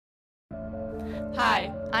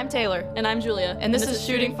Hi, I'm Taylor, And I'm Julia. and this is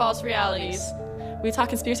Shooting False Realities, We talk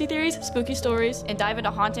conspiracy theories, spooky stories. and dive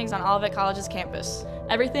into hauntings on Olivet College's campus.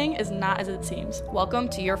 Everything is not as it seems. Welcome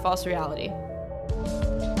to Your False Reality.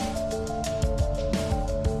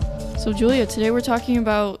 So, Julia, today we're talking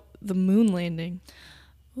about the moon landing.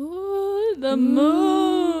 Ooh, the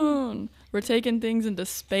moon. We're taking things into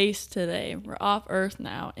space today. We're off Earth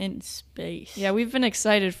now, in space. Yeah, we've been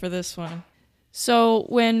excited for this one. So,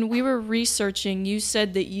 when we were researching, you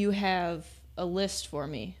said that you have a list for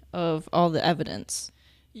me of all the evidence.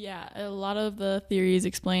 Yeah, a lot of the theories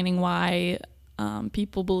explaining why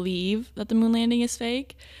people believe that the moon landing is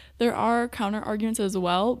fake. There are counter arguments as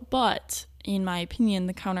well, but in my opinion,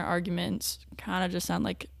 the counter arguments kind of just sound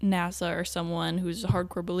like NASA or someone who's a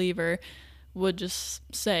hardcore believer would just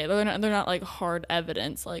say. They're not like hard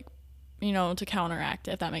evidence, like, you know, to counteract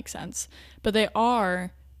it, if that makes sense. But they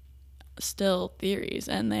are still theories,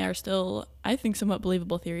 and they are still, I think, somewhat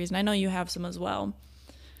believable theories, and I know you have some as well.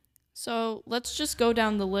 So, let's just go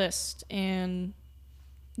down the list and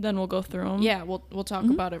Then we'll go through them. yeah, we'll talk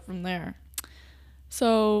about it from there.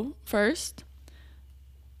 So, first,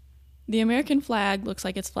 the American flag looks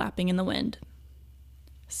like it's flapping in the wind.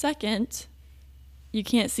 Second, you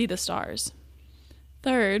can't see the stars.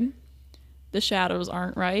 Third, the shadows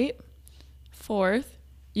aren't right. Fourth,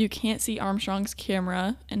 you can't see Armstrong's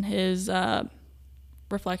camera and his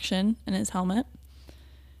reflection in his helmet.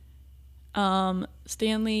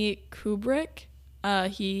 Stanley Kubrick,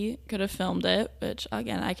 he could have filmed it, which,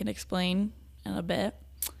 again, I can explain in a bit.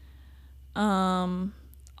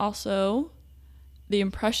 Also, the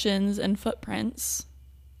impressions and footprints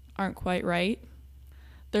aren't quite right.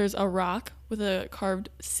 There's a rock with a carved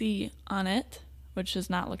C on it, which does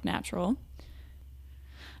not look natural.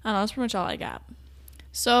 I don't know, that's pretty much all I got.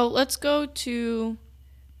 So, let's go to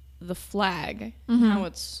the flag, how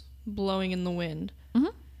it's blowing in the wind.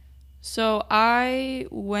 Mhm. So, I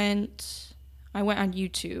went on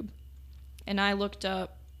YouTube and I looked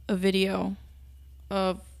up a video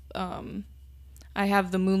of I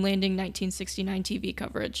have the moon landing 1969 TV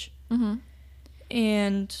coverage. Mm-hmm.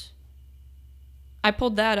 And I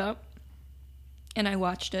pulled that up and I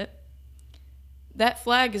watched it. That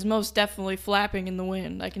flag is most definitely flapping in the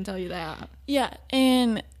wind, I can tell you that. Yeah,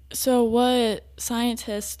 and so what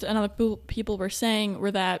scientists and other people were saying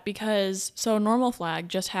were that because, so a normal flag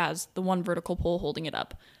just has the one vertical pole holding it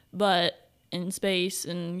up, but in space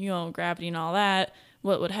and, you know, gravity and all that,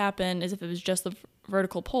 what would happen is if it was just the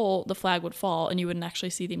vertical pole, the flag would fall and you wouldn't actually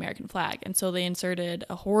see the American flag. And so they inserted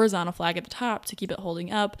a horizontal flag at the top to keep it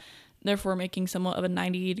holding up, therefore making somewhat of a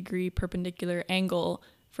 90-degree perpendicular angle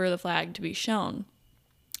for the flag to be shown.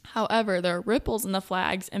 However, there are ripples in the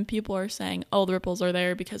flags, and people are saying, oh, the ripples are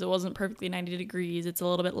there because it wasn't perfectly 90 degrees. It's a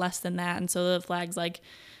little bit less than that, and so the flag's like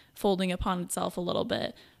folding upon itself a little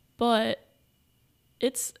bit. But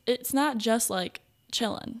it's not just like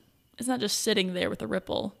chilling. It's not just sitting there with a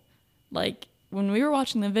ripple. Like, when we were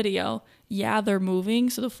watching the video, yeah, they're moving,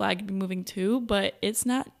 so the flag would be moving too, but it's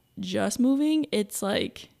not just moving. It's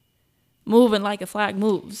like moving like a flag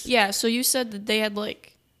moves. Yeah, so you said that they had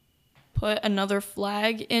like put another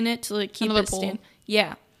flag in it to like keep Another it pole. stand.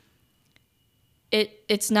 Yeah.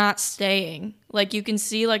 It's not staying. Like you can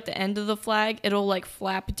see like the end of the flag, it'll like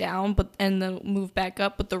flap down and then move back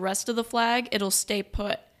up, but the rest of the flag, it'll stay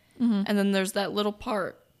put. Mm-hmm. And then there's that little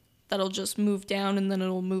part that'll just move down and then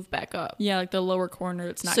it'll move back up. Yeah, like the lower corner,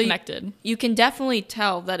 it's not So connected. You can definitely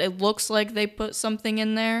tell that it looks like they put something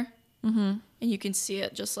in there. Mm-hmm. And you can see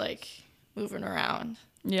it just like moving around.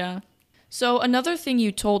 Yeah. So another thing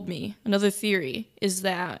you told me, another theory, is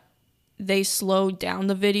that they slowed down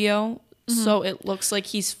the video so it looks like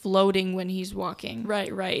he's floating when he's walking.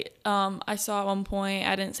 Right. I saw at one point,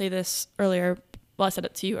 I didn't say this earlier, well, I said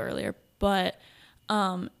it to you earlier, but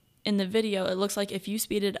in the video, it looks like if you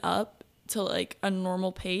speed it up to like a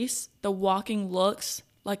normal pace, the walking looks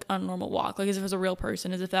like a normal walk, like as if it was a real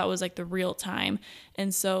person, as if that was like the real time.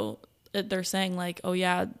 And so they're saying like, oh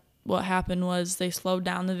yeah, what happened was they slowed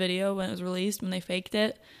down the video when it was released, when they faked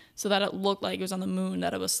it, so that it looked like it was on the moon,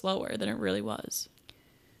 that it was slower than it really was.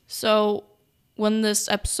 So when this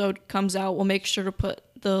episode comes out, we'll make sure to put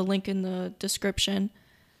the link in the description.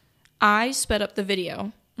 I sped up the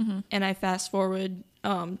video and I fast forward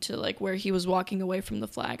to like where he was walking away from the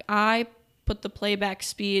flag. I put the playback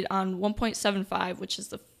speed on 1.75, which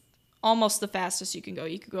is almost the fastest you can go.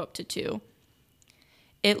 You could go up to 2.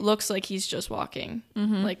 It looks like he's just walking,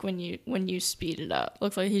 like when you speed it up.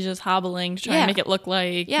 Looks like he's just hobbling, trying to make it look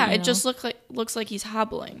like, yeah, you it know. just looks like he's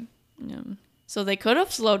hobbling. Yeah. So they could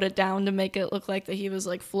have slowed it down to make it look like that he was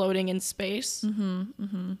like floating in space.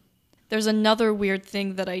 There's another weird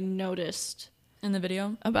thing that I noticed In the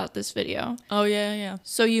video? about this video. Oh, yeah, yeah.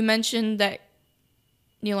 So you mentioned that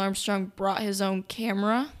Neil Armstrong brought his own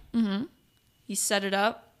camera. Mm-hmm. He set it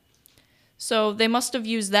up. So they must have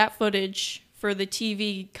used that footage for the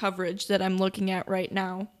TV coverage that I'm looking at right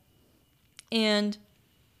now. And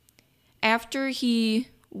after he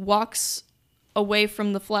walks away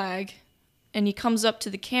from the flag and he comes up to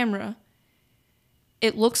the camera,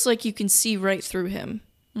 it looks like you can see right through him.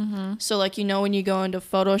 Mm-hmm. So, like, you know, when you go into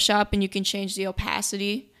Photoshop and you can change the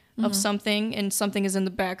opacity of something and something is in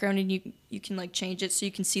the background and you can, like, change it so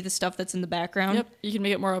you can see the stuff that's in the background. Yep. You can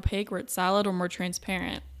make it more opaque where it's solid or more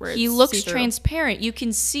transparent where He it's looks see-through. transparent. You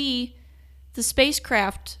can see the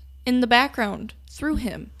spacecraft in the background through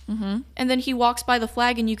him. Mm-hmm. And then he walks by the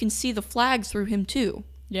flag and you can see the flag through him too.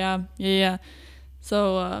 Yeah.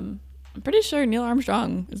 So, I'm pretty sure Neil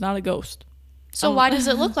Armstrong is not a ghost. So why does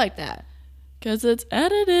it look like that? Because it's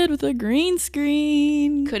edited with a green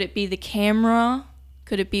screen. Could it be the camera?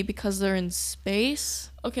 Could it be because they're in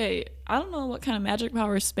space? Okay, I don't know what kind of magic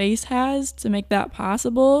power space has to make that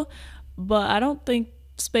possible, but I don't think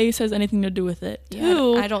space has anything to do with it.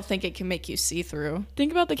 Yeah, I don't think it can make you see through.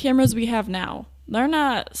 Think about the cameras we have now. They're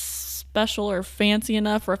not special or fancy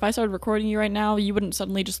enough where if I started recording you right now, you wouldn't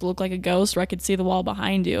suddenly just look like a ghost or I could see the wall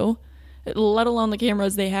behind you. Let alone the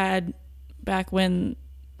cameras they had back when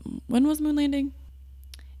was the moon landing?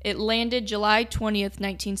 It landed July 20th,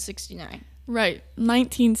 1969. Right,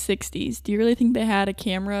 1960s. Do you really think they had a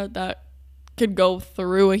camera that could go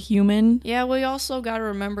through a human? Yeah, we also got to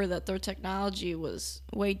remember that their technology was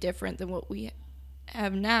way different than what we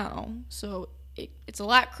have now. So it's a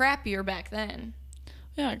lot crappier back then.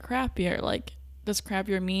 Yeah, crappier. Like, does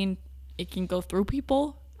crappier mean it can go through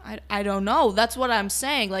people? I don't know. That's what I'm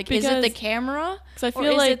saying. Like, is it the Because- camera? 'cause I or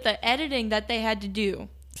feel is like- it the editing that they had to do?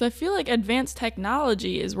 So I feel like advanced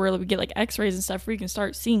technology is where we get like x-rays and stuff where you can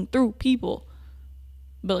start seeing through people.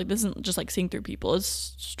 But like this isn't just like seeing through people.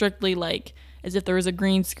 It's strictly like as if there was a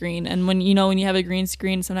green screen. And when you have a green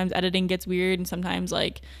screen, sometimes editing gets weird and sometimes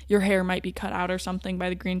like your hair might be cut out or something by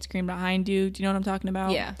the green screen behind you. Do you know what I'm talking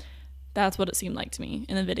about? Yeah. That's what it seemed like to me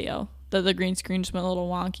in the video. That the green screen just went a little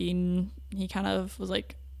wonky and he kind of was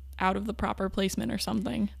like out of the proper placement or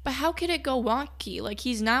something. But how could it go wonky? Like,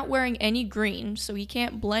 he's not wearing any green, so he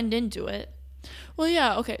can't blend into it. Well,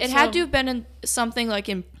 yeah, okay. It had to have been in something like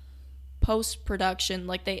in post-production.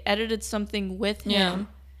 Like, they edited something with him Yeah.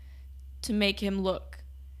 to make him look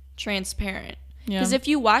transparent. Yeah. Because if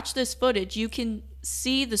you watch this footage, you can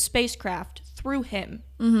see the spacecraft through him.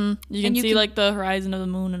 You can and you see can- like the horizon of the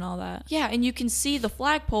moon and all that. Yeah, and you can see the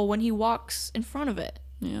flagpole when he walks in front of it.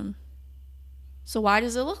 Yeah. So why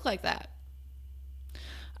does it look like that?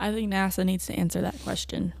 I think NASA needs to answer that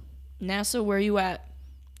question. NASA, where you at?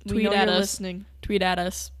 We Tweet know at you're us. listening. Tweet at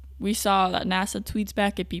us. We saw that NASA tweets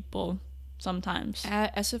back at people sometimes.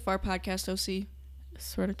 At SFR Podcast OC.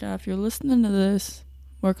 Swear to God, if you're listening to this,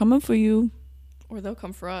 we're coming for you. Or they'll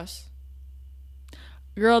come for us.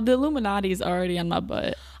 Girl, the Illuminati's already on my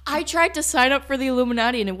butt. I tried to sign up for the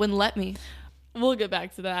Illuminati and it wouldn't let me. We'll get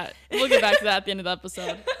back to that. We'll get back to that at the end of the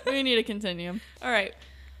episode. We need to continue. All right.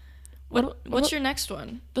 What's your next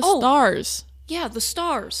one? The stars. Yeah, the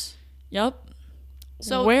stars. Yep.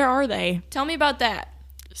 So Where are they? tell me about that.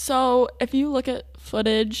 So if you look at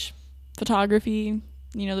footage, photography,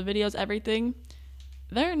 the videos, everything,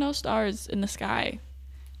 there are no stars in the sky.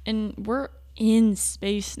 And we're in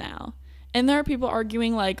space now. And there are people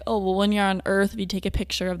arguing like, oh, well, when you're on Earth, if you take a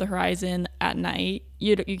picture of the horizon at night,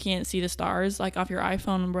 you can't see the stars, like off your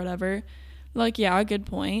iPhone or whatever. Like, yeah, good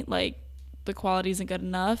point. Like, the quality isn't good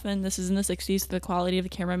enough, and this is in the 60s, so the quality of the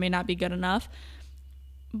camera may not be good enough.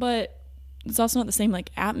 But it's also not the same, like,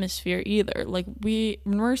 atmosphere either. Like, when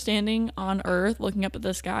we're standing on Earth looking up at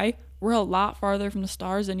the sky, we're a lot farther from the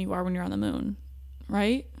stars than you are when you're on the moon.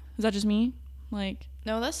 Right? Is that just me? Like...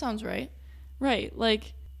 No, that sounds right. Right,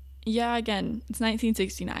 like, yeah, again, it's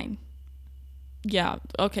 1969. Yeah,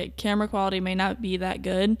 okay, camera quality may not be that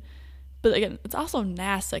good, but again, it's also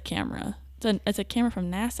NASA camera. It's a camera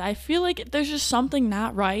from NASA. I feel like there's just something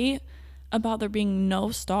not right about there being no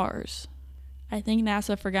stars. I think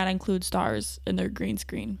NASA forgot to include stars in their green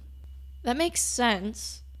screen. That makes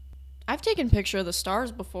sense. I've taken a picture of the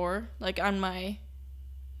stars before, like on my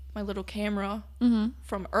little camera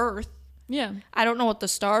from Earth. Yeah. I don't know what the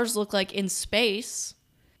stars look like in space.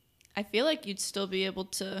 I feel like you'd still be able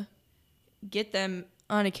to get them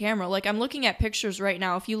on a camera. Like, I'm looking at pictures right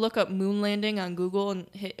now. If you look up moon landing on Google and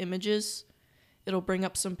hit images, it'll bring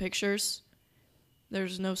up some pictures.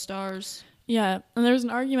 There's no stars. Yeah, and there's an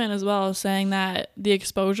argument as well saying that the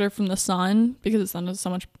exposure from the sun, because the sun was so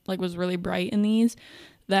much, like, was really bright in these,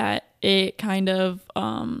 that it kind of,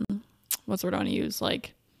 what's the word I want to use?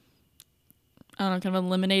 Like, I don't know, kind of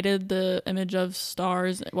eliminated the image of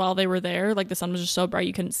stars while they were there. Like the sun was just so bright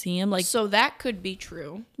you couldn't see them. Like, so that could be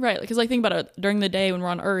true. right, because like think about it. During the day when we're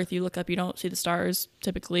on Earth, you look up, you don't see the stars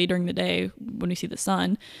typically during the day when you see the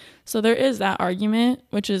sun. So there is that argument,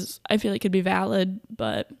 which is I feel like could be valid,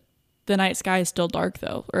 but the night sky is still dark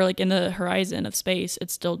though, or like in the horizon of space,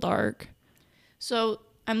 it's still dark. So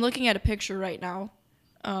I'm looking at a picture right now.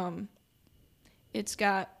 It's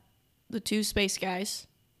got the two space guys,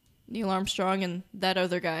 Neil Armstrong and that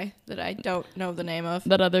other guy that I don't know the name of.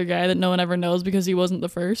 That other guy that no one ever knows because he wasn't the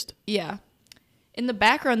first. Yeah. In the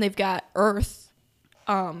background, they've got Earth,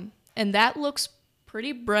 and that looks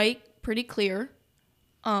pretty bright, pretty clear.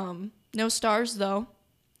 No stars, though.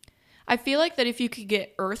 I feel like that if you could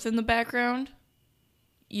get Earth in the background,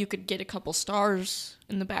 you could get a couple stars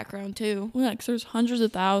in the background, too. Well, yeah, because there's hundreds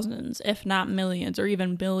of thousands, if not millions, or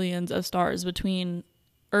even billions of stars between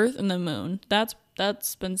Earth and the moon.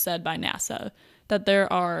 That's been said by NASA, that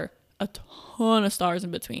there are a ton of stars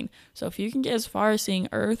in between. So if you can get as far as seeing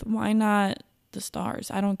Earth, why not the stars?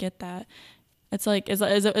 I don't get that. It's like,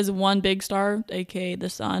 is one big star, aka the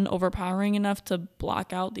sun, overpowering enough to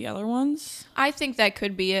block out the other ones? I think that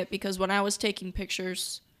could be it, because when I was taking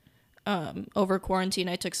pictures over quarantine,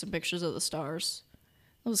 I took some pictures of the stars.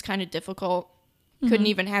 It was kind of difficult. Couldn't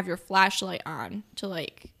even have your flashlight on to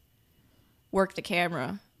like work the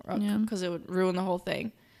camera, because it would ruin the whole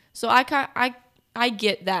thing. So I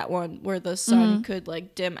get that one where the sun could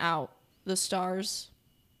like dim out the stars.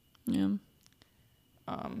 Yeah.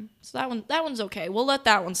 So that one's okay. We'll let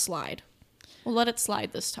that one slide. We'll let it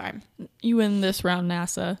slide this time. You win this round,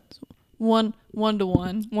 NASA. 1-1.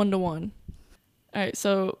 1-1. All right,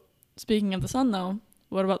 so speaking of the sun, though,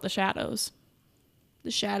 what about the shadows?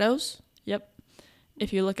 The shadows? Yep.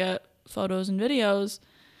 If you look at photos and videos,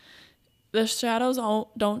 the shadows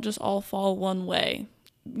don't just all fall one way,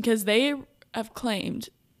 because they have claimed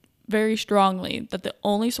very strongly that the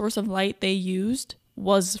only source of light they used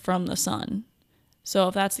was from the sun. So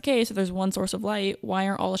if that's the case, if there's one source of light, why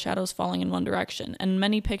aren't all the shadows falling in one direction? And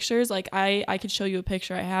many pictures, like I could show you a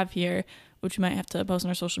picture I have here, which we might have to post on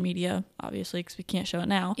our social media, obviously, because we can't show it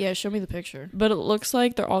now. Yeah, show me the picture. But it looks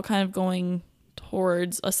like they're all kind of going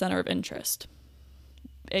towards a center of interest,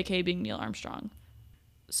 aka being Neil Armstrong.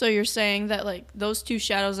 So you're saying that like those two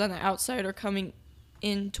shadows on the outside are coming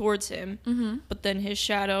in towards him, but then his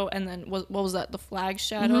shadow and then what was that? The flag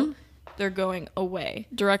shadow? They're going away.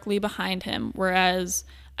 Directly behind him, whereas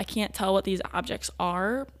I can't tell what these objects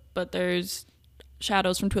are, but there's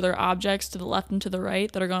shadows from two other objects to the left and to the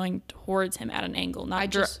right that are going towards him at an angle,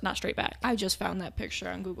 not straight back. I just found that picture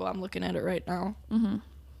on Google. I'm looking at it right now.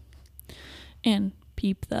 And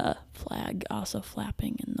peep the flag also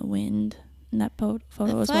flapping in the wind in that photo as well.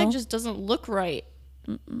 The flag just doesn't look right.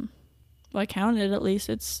 Well, I counted at least.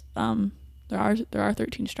 It's there are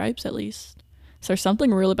 13 stripes at least. So there's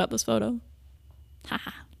something real about this photo. Haha.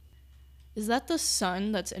 Is that the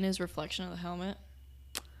sun that's in his reflection of the helmet?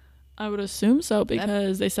 I would assume so,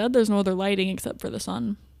 because they said there's no other lighting except for the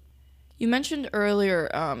sun. You mentioned earlier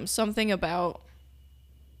something about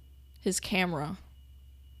his camera.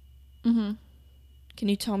 Can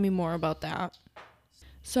you tell me more about that?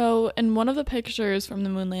 So in one of the pictures from the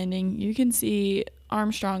moon landing, you can see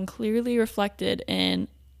Armstrong clearly reflected in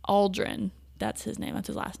Aldrin. That's his name. That's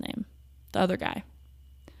his last name. The other guy.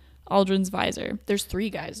 Aldrin's visor. There's 3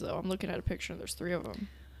 guys, though. I'm looking at a picture. There's 3 of them.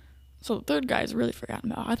 So the third guy's really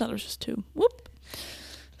forgotten about. I thought there was just 2. Whoop.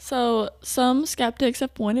 So some skeptics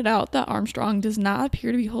have pointed out that Armstrong does not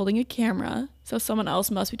appear to be holding a camera, so someone else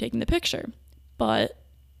must be taking the picture. But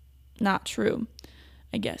not true,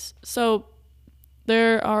 I guess. So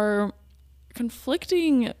there are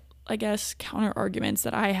conflicting, I guess, counter arguments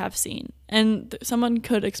that I have seen. And someone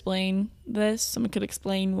could explain this. Someone could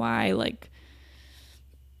explain why, like,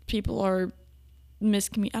 people are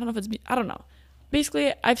I don't know.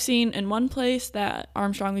 Basically, I've seen in one place that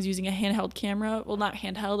Armstrong was using a handheld camera. Well, not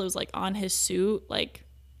handheld. It was, like, on his suit, like,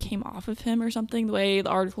 came off of him or something, the way the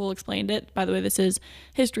article explained it. By the way, this is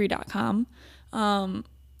history.com.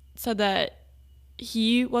 Said that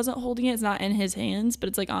he wasn't holding it. It's not in his hands, but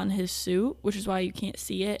it's like on his suit, which is why you can't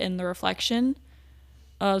see it in the reflection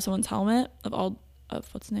of someone's helmet of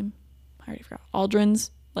what's his name? I already forgot.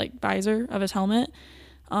 Aldrin's like visor of his helmet.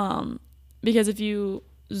 Because if you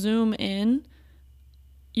zoom in,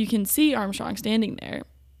 you can see Armstrong standing there,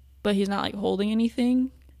 but he's not like holding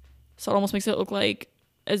anything. So it almost makes it look like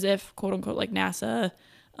as if, quote unquote, like NASA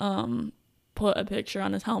put a picture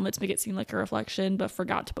on his helmet to make it seem like a reflection, but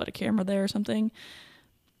forgot to put a camera there or something,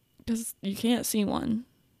 because you can't see one.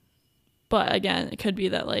 But again, it could be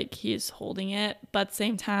that like he's holding it, but at the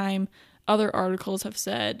same time, other articles have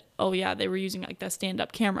said, oh yeah, they were using like that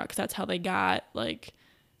stand-up camera because that's how they got like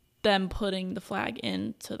them putting the flag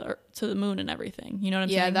into the moon and everything. You know what I'm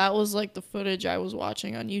saying? Yeah, that was like the footage I was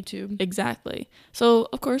watching on YouTube. Exactly. So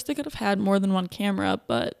of course they could have had more than one camera,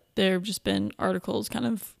 but there have just been articles kind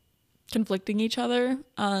of conflicting each other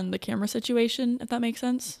on the camera situation, if that makes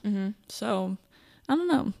sense. Mm-hmm. So I don't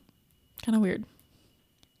know, kind of weird.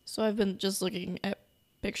 So I've been just looking at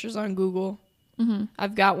pictures on Google. Mm-hmm.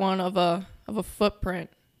 I've got one of a footprint.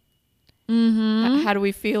 Mm-hmm. How do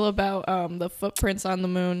we feel about the footprints on the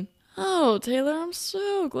moon? Oh, Taylor, I'm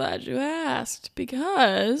so glad you asked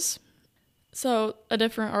because so a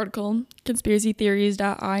different article,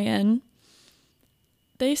 conspiracytheories.in,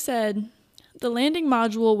 they said the landing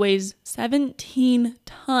module weighs 17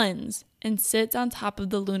 tons and sits on top of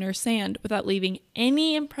the lunar sand without leaving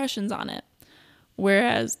any impressions on it,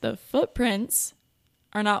 whereas the footprints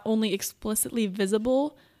are not only explicitly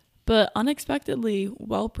visible but unexpectedly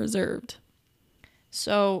well preserved.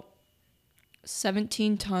 So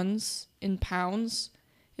 17 tons in pounds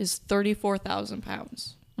is 34,000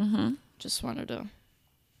 pounds. Mm-hmm. Just wanted to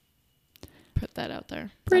put that out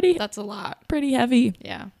there. Pretty- That's a lot. Pretty heavy.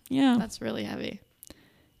 Yeah, Yeah. that's really heavy.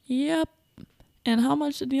 Yep. And how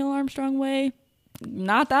much did Neil Armstrong weigh?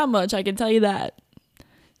 Not that much, I can tell you that.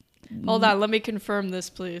 Hold on, let me confirm this,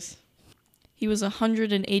 please. He was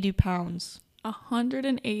 180 pounds.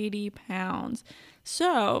 180 pounds.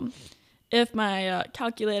 So, if my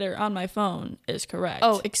calculator on my phone is correct.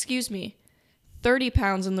 Oh, excuse me. 30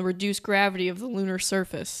 pounds in the reduced gravity of the lunar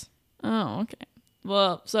surface. Oh, okay.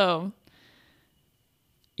 Well, so,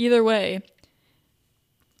 either way,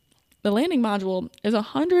 the landing module is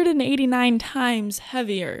 189 times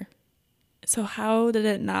heavier. So how did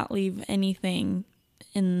it not leave anything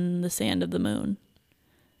in the sand of the moon?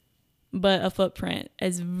 But a footprint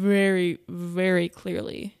is very, very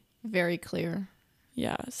clearly, Very clear.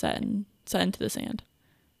 yeah, set into the sand.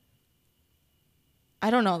 I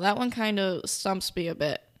don't know. That one kind of stumps me a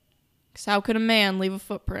bit. Because how could a man leave a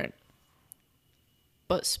footprint?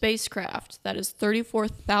 But spacecraft that is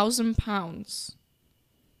 34,000 pounds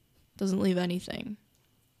doesn't leave anything.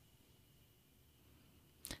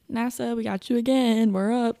 NASA, we got you again.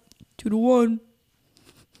 We're up 2-1.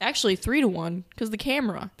 Actually, 3-1 because the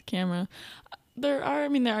camera. The camera. There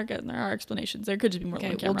are explanations. There could just be more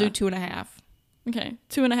than Okay, one we'll camera. do 2.5. Okay,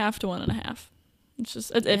 2.5 to 1.5.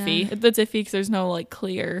 It's Yeah. iffy. It's iffy because there's no like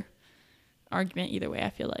clear argument either way. I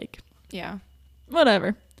feel like Yeah,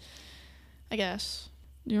 whatever. I guess.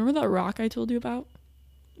 Do you remember that rock I told you about?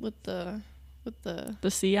 With the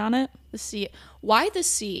The sea on it. sea. Why the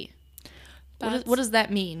sea? What does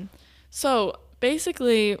that mean? So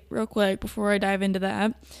basically, real quick before I dive into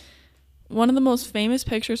that, one of the most famous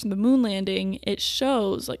pictures from the moon landing, it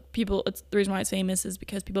shows like people. It's the reason why it's famous is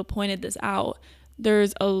because people pointed this out.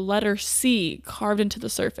 There's a letter C carved into the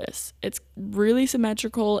surface. It's really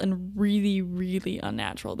symmetrical and really, really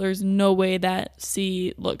unnatural. There's no way that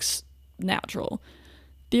C looks natural.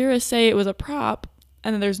 Theorists say it was a prop,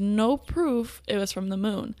 and then there's no proof it was from the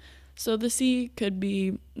moon. So the C could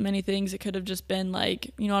be many things. It could have just been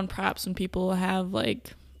like, you know, on props when people have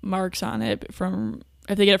like marks on it from,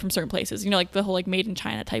 if they get it from certain places, you know, like the whole like made in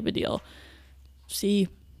China type of deal. C,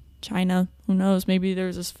 China, who knows? Maybe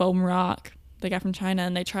there's this foam rock they got from China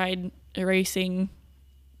and they tried erasing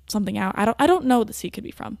something out. I don't know what the C could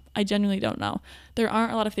be from. I genuinely don't know. There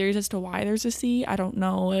aren't a lot of theories as to why there's a C. I don't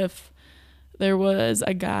know if there was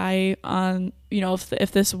a guy on, you know,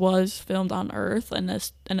 if this was filmed on Earth and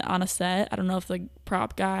on a set. I don't know if the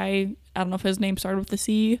prop guy, I don't know if his name started with the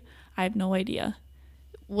C. I have no idea.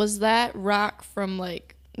 Was that rock from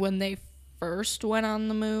like when they first went on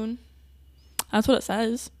the moon? That's what it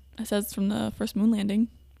says. It says from the first moon landing.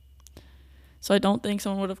 So I don't think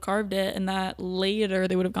someone would have carved it and that later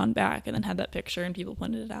they would have gone back and then had that picture and people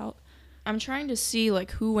pointed it out. I'm trying to see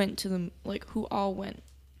like who went to the who all went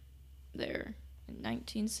there in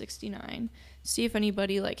 1969. See if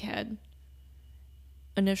anybody like had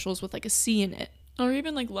initials with like a C in it. Or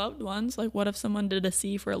even like loved ones. Like what if someone did a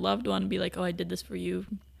C for a loved one and be like, oh, I did this for you.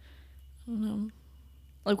 I don't know.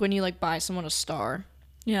 Like when you like buy someone a star.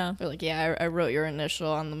 Yeah. They're like, yeah, I wrote your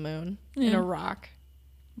initial on the moon in Yeah. a rock.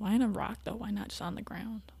 Why in a rock though? Why not just on the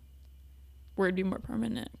ground? Where it'd be more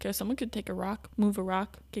permanent. Because someone could take a rock, move a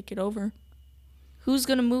rock, kick it over. Who's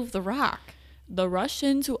gonna move the rock? The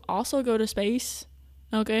Russians who also go to space.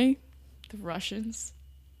 Okay? The Russians.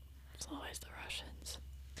 It's always the Russians.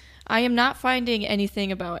 I am not finding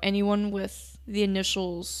anything about anyone with the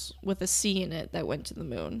initials with a C in it that went to the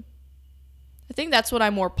moon. I think that's what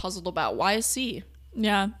I'm more puzzled about. Why a C?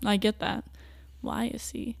 Yeah, I get that. Why a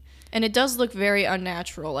C? And it does look very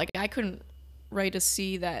unnatural. Like, I couldn't write a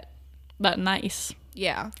C that... That nice.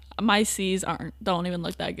 Yeah. My C's don't even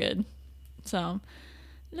look that good. So,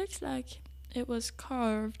 looks like it was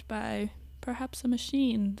carved by perhaps a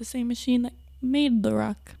machine. The same machine that made the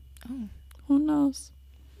rock. Oh. Who knows?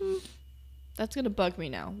 That's going to bug me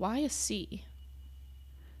now. Why a C?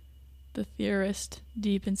 The theorist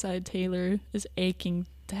deep inside Taylor is aching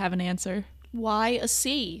to have an answer. Why a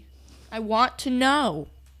C? I want to know.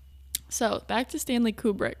 So, back to Stanley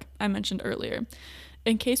Kubrick, I mentioned earlier.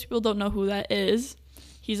 In case people don't know who that is,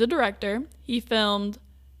 he's a director. He filmed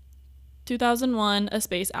 2001: A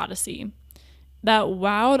Space Odyssey. That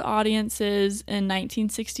wowed audiences in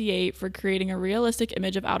 1968 for creating a realistic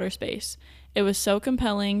image of outer space. It was so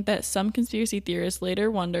compelling that some conspiracy theorists later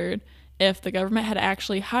wondered if the government had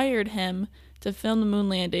actually hired him to film the moon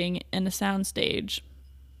landing in a soundstage.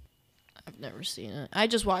 I've never seen it. I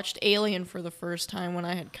just watched Alien for the first time when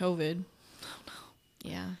I had COVID. Oh, no.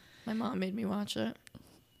 Yeah. My mom made me watch it.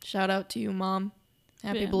 Shout out to you, Mom.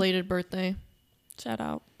 Happy belated birthday. Shout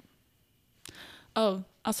out. Oh,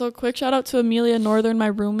 also a quick shout out to Amelia Northern, my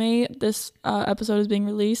roommate. This episode is being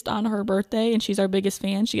released on her birthday, and she's our biggest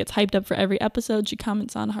fan. She gets hyped up for every episode. She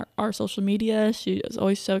comments on our social media. She is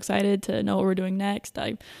always so excited to know what we're doing next.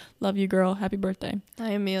 I love you, girl. Happy birthday. Hi,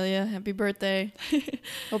 Amelia. Happy birthday.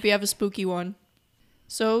 Hope you have a spooky one.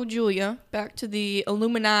 So, Julia, back to the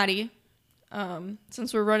Illuminati.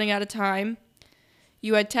 Since we're running out of time,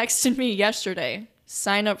 you had texted me yesterday.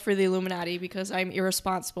 Sign up for the Illuminati because I'm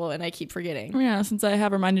irresponsible and I keep forgetting. Yeah, since I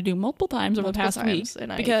have reminded you multiple times over the past week.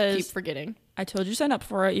 And because I keep forgetting. I told you to sign up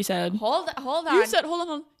for it. You said... Hold on. You said, hold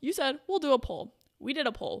on. You said, we'll do a poll. We did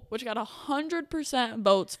a poll, which got 100%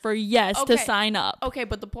 votes for yes to sign up. Okay,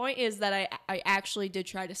 but the point is that I actually did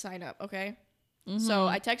try to sign up, okay? Mm-hmm. So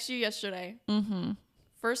I texted you yesterday. Mm-hmm.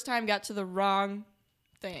 First time got to the wrong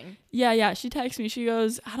thing. Yeah. She texted me. She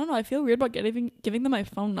goes, I don't know. I feel weird about giving them my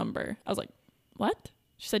phone number. I was like, what?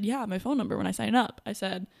 She said, yeah, my phone number when I sign up. I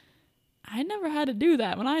said, I never had to do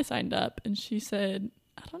that when I signed up. And she said,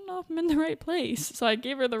 I don't know if I'm in the right place. So I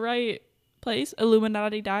gave her the right place,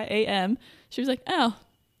 Illuminati.am. She was like, oh.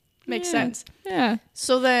 Makes sense. Yeah.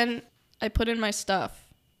 So then I put in my stuff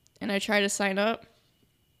and I try to sign up.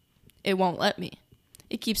 It won't let me.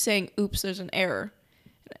 It keeps saying, oops, there's an error.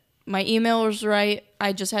 My email was right.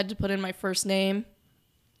 I just had to put in my first name.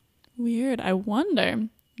 Weird. I wonder.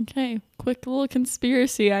 Okay, quick little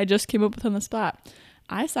conspiracy I just came up with on the spot.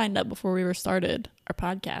 I signed up before we started our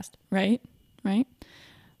podcast, right?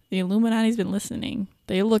 The Illuminati's been listening.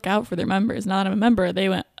 They look out for their members. Now that I'm a member, they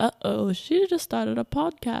went, uh-oh, she just started a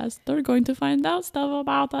podcast. They're going to find out stuff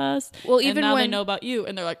about us. Well, and even now when they know about you,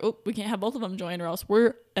 and they're like, oh, we can't have both of them join or else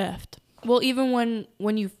we're effed. Well, even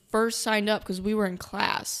when you first signed up, because we were in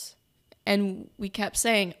class, and we kept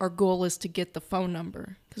saying our goal is to get the phone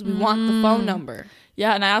number because we want the phone number.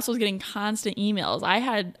 Yeah, and I also was getting constant emails.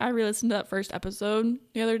 I re-listened to that first episode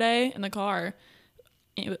the other day in the car,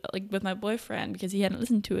 like with my boyfriend because he hadn't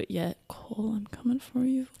listened to it yet. Cole, I'm coming for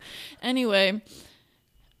you. Anyway,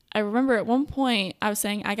 I remember at one point I was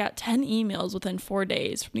saying I got 10 emails within 4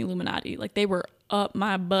 days from the Illuminati. Like they were up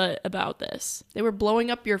my butt about this. They were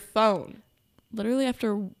blowing up your phone. Literally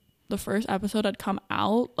after the first episode had come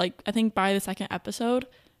out, like I think by the second episode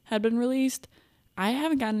had been released, I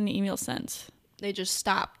haven't gotten any emails since. They just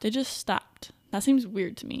stopped. That seems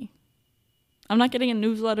weird to me. I'm not getting a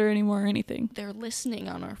newsletter anymore or anything. They're listening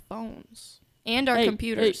on our phones and our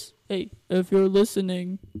computers. Hey, if you're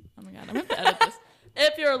listening. Oh my God, I'm going to have to edit this.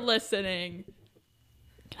 If you're listening.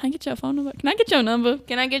 Can I get your phone number? Can I get your number?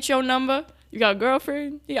 Can I get your number? You got a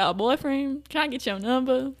girlfriend? You got a boyfriend? Can I get your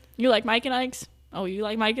number? You like Mike and Ike's? Oh, you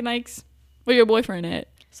like Mike and Ike's? Where your boyfriend at?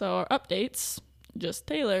 So our updates, just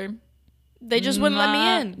Taylor. They just wouldn't let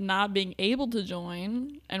me in. Not being able to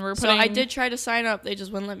join. And we're putting... So I did try to sign up. They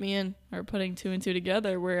just wouldn't let me in. We're putting 2 and 2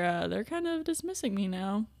 together where they're kind of dismissing me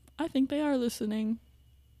now. I think they are listening.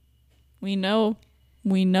 We know.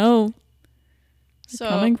 So,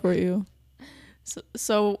 coming for you.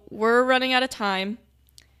 So we're running out of time.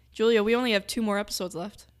 Julia, we only have 2 more episodes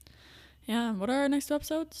left. Yeah, what are our next 2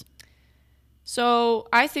 episodes? So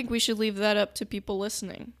I think we should leave that up to people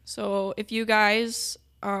listening. So if you guys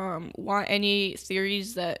want any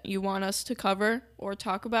theories that you want us to cover or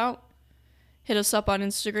talk about, hit us up on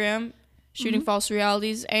Instagram, Shooting False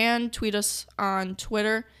Realities, and tweet us on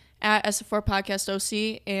Twitter at SFR Podcast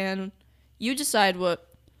OC, and you decide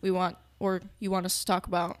what we want or you want us to talk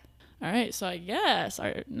about. All right, so I guess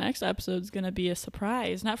our next episode is going to be a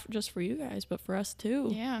surprise, not just for you guys, but for us too.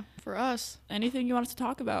 Yeah, for us. Anything you want us to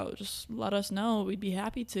talk about, just let us know. We'd be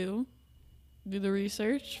happy to. do the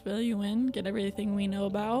research, fill you in, get everything we know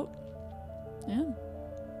about. Yeah.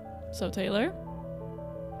 So, Taylor?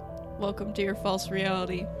 Welcome to your false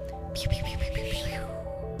reality. Pew, pew, pew, pew, pew.